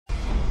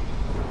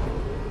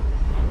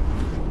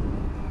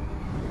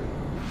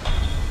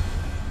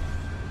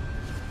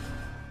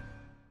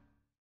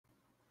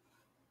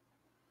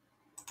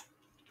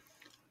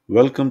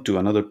Welcome to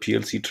another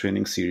PLC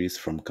training series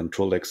from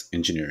ControlX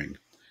Engineering.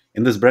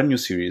 In this brand new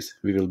series,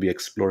 we will be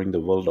exploring the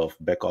world of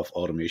Beckhoff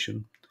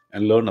Automation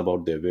and learn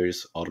about their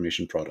various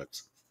automation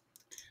products.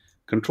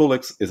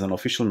 ControlX is an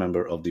official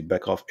member of the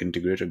Beckhoff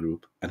Integrator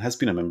Group and has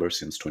been a member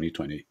since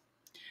 2020.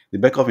 The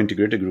Beckhoff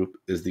Integrator Group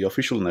is the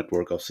official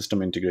network of system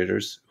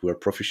integrators who are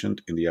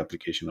proficient in the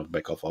application of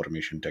Beckhoff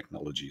automation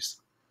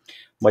technologies.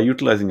 By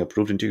utilizing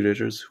approved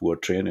integrators who are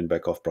trained in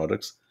Beckhoff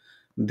products,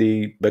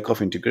 the Beckhoff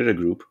Integrator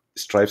Group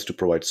strives to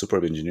provide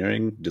superb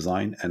engineering,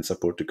 design, and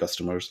support to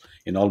customers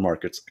in all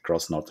markets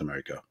across North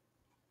America.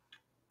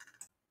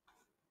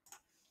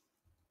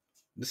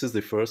 This is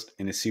the first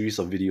in a series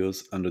of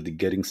videos under the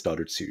Getting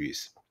Started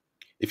series.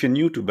 If you're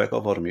new to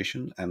Beckhoff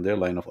Automation and their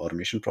line of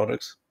automation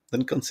products,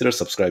 then consider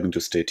subscribing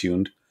to stay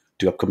tuned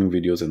to upcoming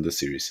videos in this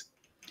series.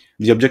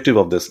 The objective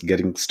of this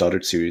Getting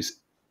Started series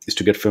is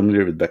to get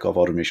familiar with Beckhoff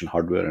Automation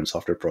hardware and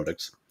software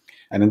products.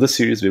 And in this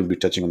series, we will be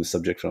touching on the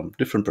subject from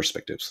different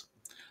perspectives.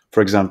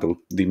 For example,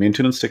 the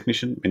maintenance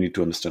technician may need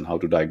to understand how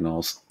to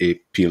diagnose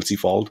a PLC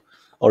fault,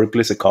 or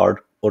replace a card,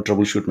 or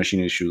troubleshoot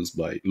machine issues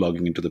by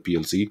logging into the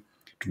PLC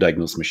to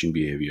diagnose machine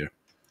behavior.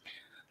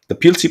 The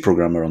PLC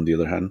programmer, on the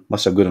other hand,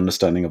 must have good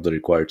understanding of the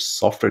required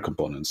software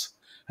components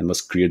and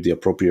must create the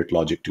appropriate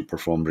logic to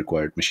perform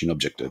required machine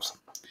objectives.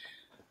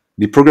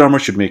 The programmer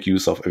should make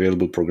use of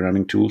available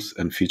programming tools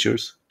and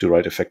features to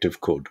write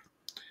effective code.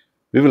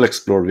 We will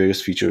explore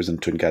various features in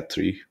Twincat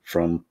 3,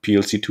 from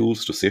PLC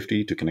tools to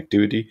safety to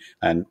connectivity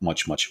and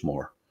much, much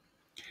more.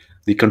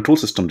 The control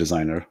system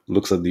designer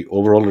looks at the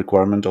overall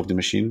requirement of the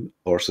machine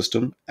or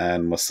system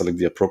and must select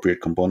the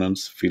appropriate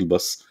components, field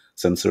bus,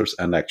 sensors,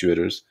 and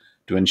actuators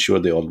to ensure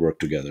they all work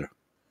together.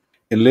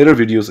 In later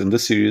videos in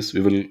this series, we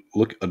will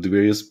look at the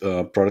various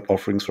product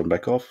offerings from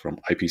Beckhoff, from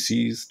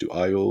IPCs to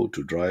I/O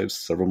to drives,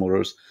 servo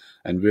motors,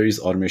 and various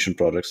automation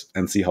products,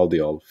 and see how they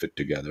all fit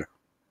together.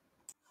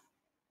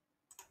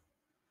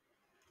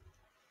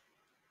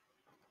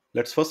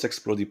 Let's first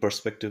explore the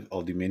perspective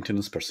of the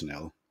maintenance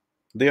personnel.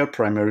 They are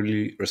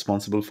primarily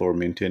responsible for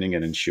maintaining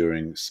and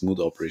ensuring smooth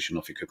operation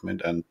of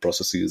equipment and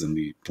processes in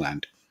the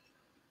plant.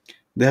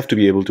 They have to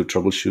be able to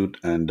troubleshoot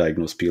and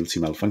diagnose PLC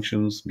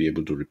malfunctions, be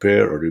able to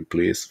repair or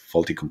replace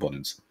faulty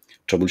components,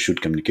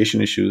 troubleshoot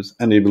communication issues,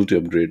 and able to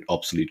upgrade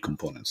obsolete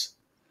components.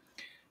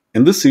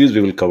 In this series,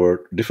 we will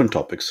cover different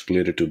topics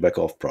related to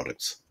Beckhoff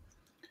products.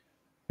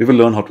 We will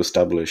learn how to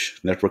establish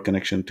network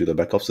connection to the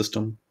Beckhoff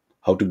system,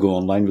 how to go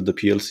online with the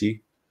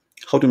PLC,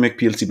 how to make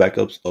PLC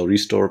backups or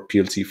restore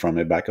PLC from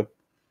a backup,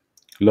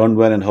 learn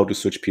when and how to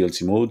switch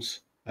PLC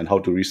modes, and how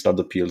to restart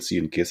the PLC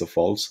in case of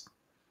faults,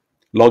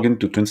 log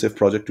into TwinSafe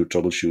project to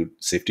troubleshoot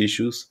safety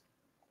issues.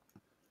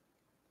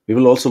 We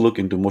will also look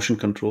into motion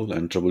control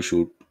and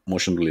troubleshoot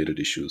motion-related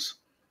issues.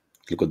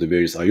 Look at the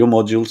various I/O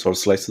modules or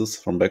slices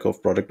from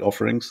Beckhoff product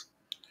offerings.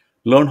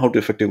 Learn how to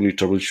effectively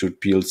troubleshoot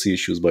PLC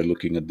issues by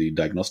looking at the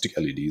diagnostic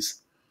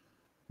LEDs.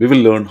 We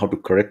will learn how to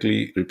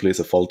correctly replace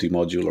a faulty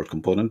module or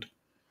component.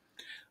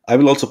 I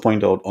will also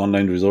point out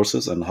online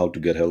resources and how to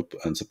get help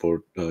and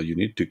support you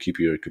need to keep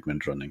your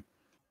equipment running.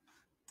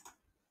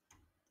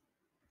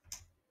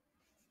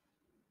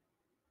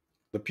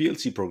 The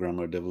PLC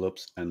programmer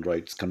develops and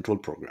writes control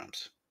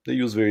programs. They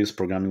use various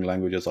programming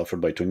languages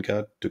offered by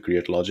Twincat to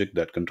create logic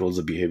that controls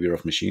the behavior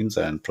of machines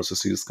and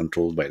processes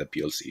controlled by the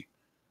PLC.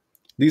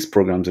 These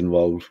programs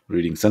involve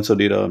reading sensor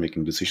data,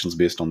 making decisions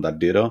based on that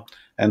data,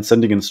 and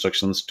sending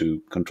instructions to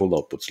control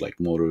outputs like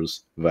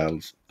motors,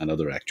 valves, and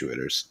other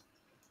actuators.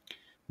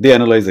 They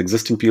analyze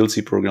existing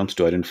PLC programs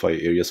to identify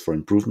areas for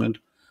improvement,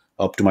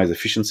 optimize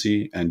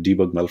efficiency, and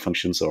debug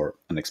malfunctions or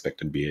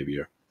unexpected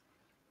behavior.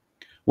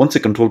 Once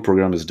a control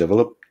program is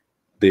developed,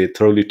 they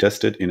thoroughly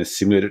test it in a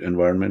simulated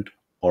environment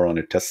or on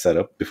a test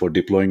setup before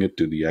deploying it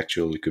to the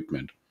actual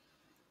equipment.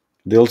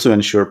 They also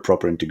ensure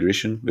proper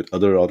integration with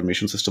other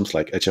automation systems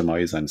like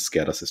HMIs and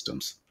SCADA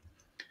systems.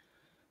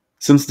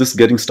 Since this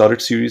Getting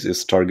Started series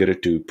is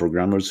targeted to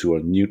programmers who are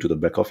new to the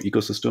Beckhoff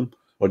ecosystem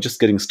or just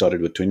getting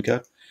started with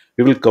Twincat,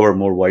 we will cover a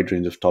more wide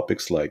range of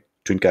topics like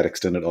Twincat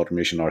Extended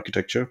Automation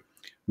Architecture.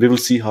 We will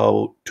see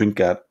how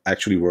Twincat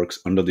actually works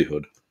under the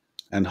hood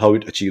and how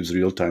it achieves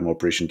real-time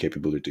operation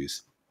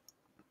capabilities.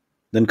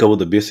 Then cover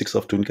the basics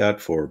of Twincat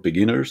for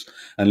beginners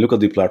and look at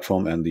the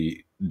platform and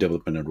the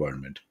development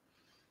environment.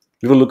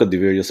 We will look at the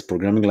various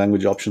programming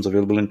language options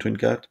available in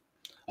Twincat.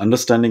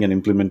 Understanding and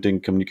implementing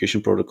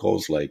communication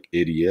protocols like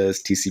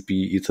ADS,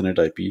 TCP, Ethernet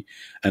IP,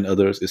 and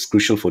others is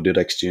crucial for data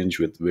exchange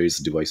with various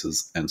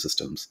devices and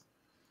systems.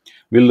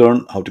 We'll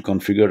learn how to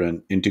configure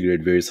and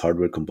integrate various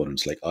hardware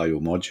components like I/O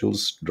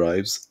modules,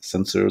 drives,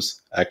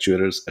 sensors,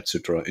 actuators,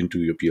 etc. into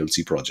your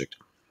PLC project.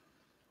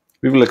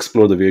 We will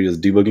explore the various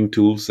debugging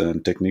tools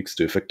and techniques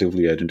to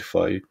effectively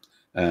identify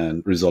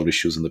and resolve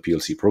issues in the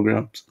PLC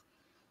programs.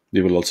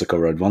 We will also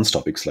cover advanced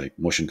topics like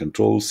motion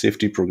control,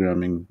 safety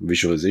programming,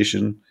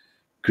 visualization,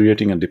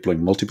 creating and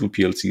deploying multiple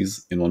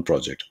PLCs in one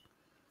project.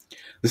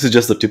 This is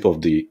just the tip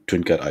of the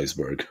Twincat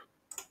iceberg.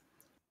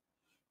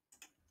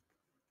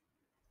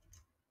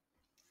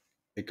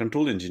 A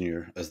control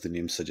engineer, as the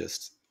name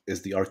suggests,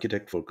 is the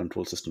architect for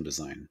control system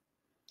design.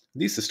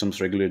 These systems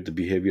regulate the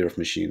behavior of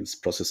machines,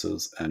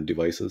 processes, and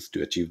devices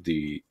to achieve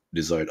the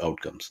desired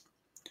outcomes.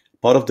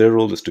 Part of their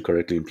role is to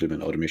correctly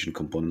implement automation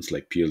components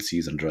like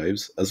PLCs and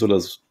drives, as well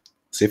as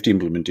safety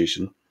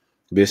implementation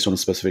based on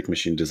specific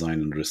machine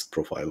design and risk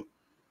profile.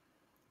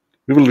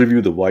 We will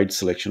review the wide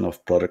selection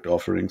of product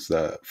offerings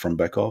from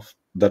Beckhoff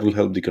that will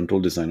help the control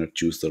designer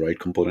choose the right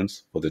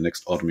components for the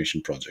next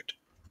automation project.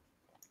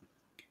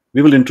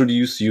 We will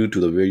introduce you to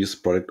the various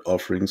product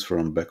offerings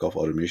from Beckhoff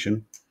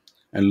Automation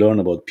and learn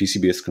about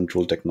PC-based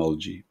control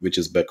technology, which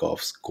is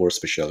Beckhoff's core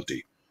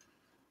specialty.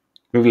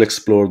 We will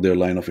explore their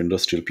line of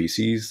industrial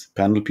PCs,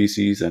 panel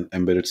PCs, and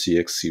embedded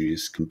CX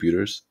series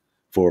computers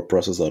for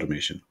process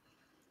automation.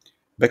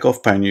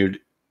 Beckhoff pioneered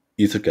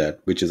EtherCAT,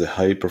 which is a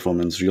high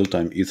performance real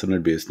time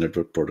Ethernet based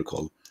network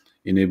protocol,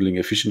 enabling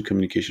efficient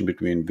communication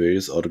between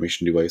various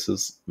automation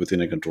devices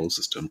within a control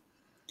system.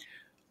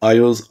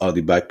 IOs are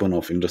the backbone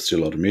of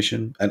industrial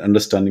automation, and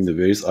understanding the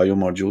various IO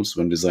modules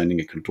when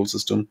designing a control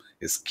system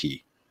is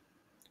key.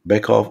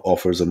 Beckhoff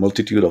offers a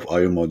multitude of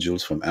I/O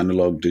modules from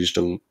analog,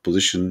 digital,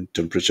 position,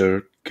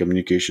 temperature,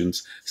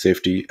 communications,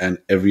 safety, and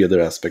every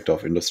other aspect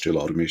of industrial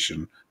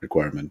automation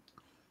requirement.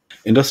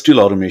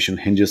 Industrial automation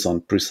hinges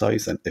on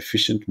precise and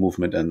efficient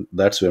movement, and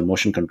that's where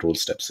motion control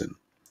steps in.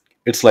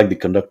 It's like the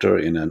conductor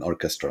in an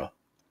orchestra,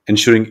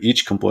 ensuring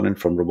each component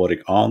from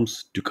robotic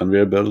arms to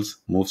conveyor belts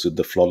moves with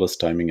the flawless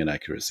timing and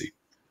accuracy.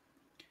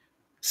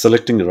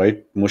 Selecting the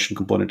right motion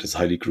component is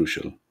highly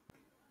crucial.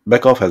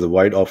 Beckhoff has a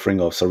wide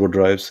offering of servo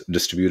drives,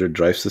 distributed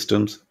drive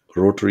systems,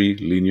 rotary,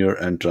 linear,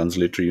 and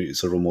translatory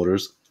servo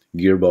motors,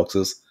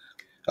 gearboxes,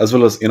 as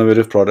well as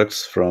innovative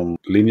products from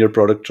linear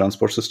product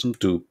transport system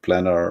to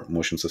planar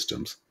motion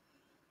systems.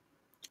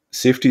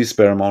 Safety is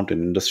paramount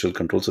in industrial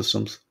control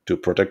systems to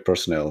protect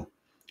personnel,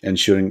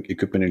 ensuring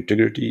equipment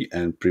integrity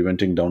and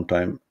preventing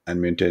downtime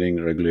and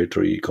maintaining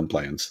regulatory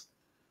compliance.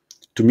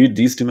 To meet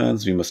these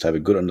demands, we must have a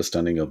good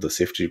understanding of the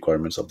safety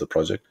requirements of the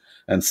project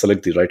and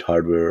select the right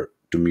hardware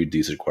to meet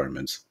these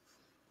requirements.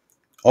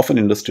 Often,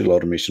 industrial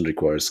automation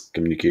requires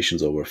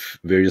communications over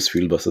various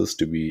field buses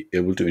to be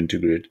able to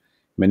integrate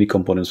many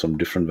components from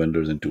different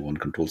vendors into one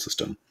control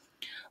system.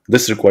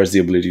 This requires the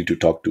ability to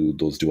talk to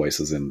those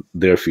devices in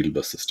their field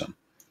bus system.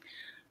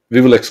 We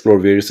will explore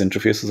various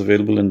interfaces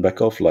available in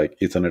Beckhoff like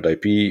Ethernet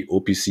IP,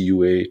 OPC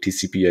UA,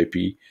 TCP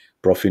IP,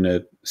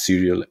 Profinet,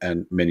 Serial,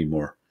 and many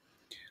more.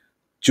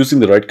 Choosing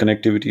the right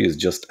connectivity is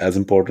just as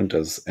important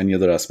as any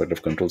other aspect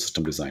of control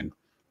system design.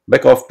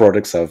 Beckhoff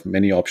products have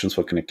many options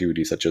for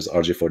connectivity such as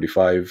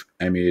RJ45,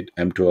 M8,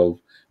 M12,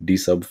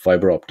 D-Sub,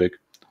 fiber optic,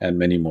 and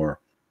many more.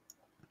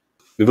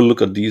 We will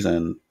look at these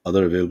and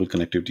other available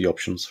connectivity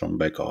options from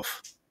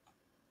Beckhoff.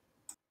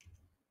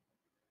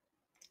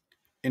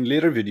 In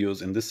later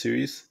videos in this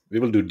series, we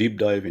will do deep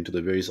dive into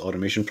the various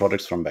automation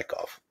products from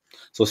Beckhoff.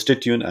 So stay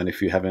tuned, and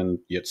if you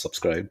haven't yet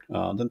subscribed,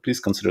 then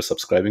please consider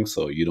subscribing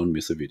so you don't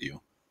miss a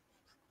video.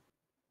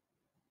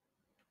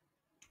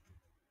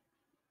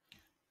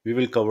 We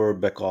will cover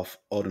Beckhoff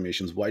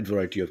Automation's wide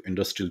variety of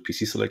industrial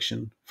PC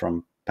selection,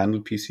 from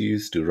panel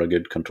PCs to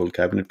rugged control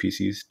cabinet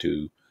PCs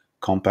to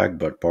compact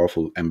but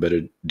powerful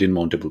embedded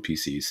DIN-mountable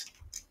PCs.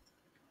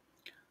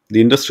 The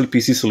industrial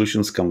PC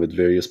solutions come with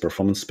various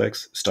performance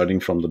specs, starting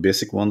from the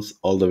basic ones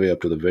all the way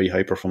up to the very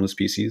high performance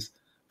PCs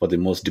for the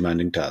most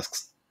demanding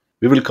tasks.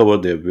 We will cover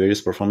their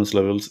various performance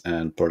levels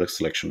and product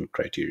selection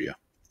criteria.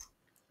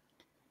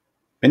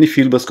 Many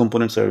field bus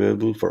components are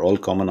available for all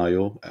common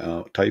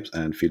I/O types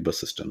and field bus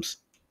systems.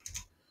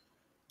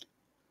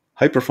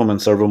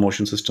 High-performance servo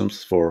motion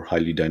systems for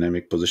highly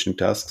dynamic positioning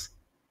tasks,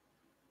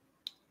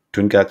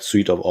 Twincat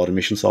suite of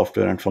automation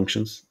software and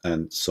functions,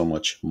 and so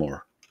much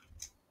more.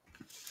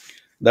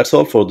 That's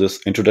all for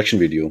this introduction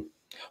video.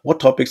 What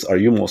topics are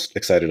you most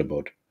excited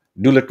about?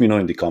 Do let me know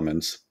in the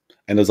comments.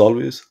 And as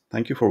always,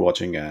 thank you for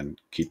watching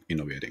and keep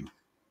innovating.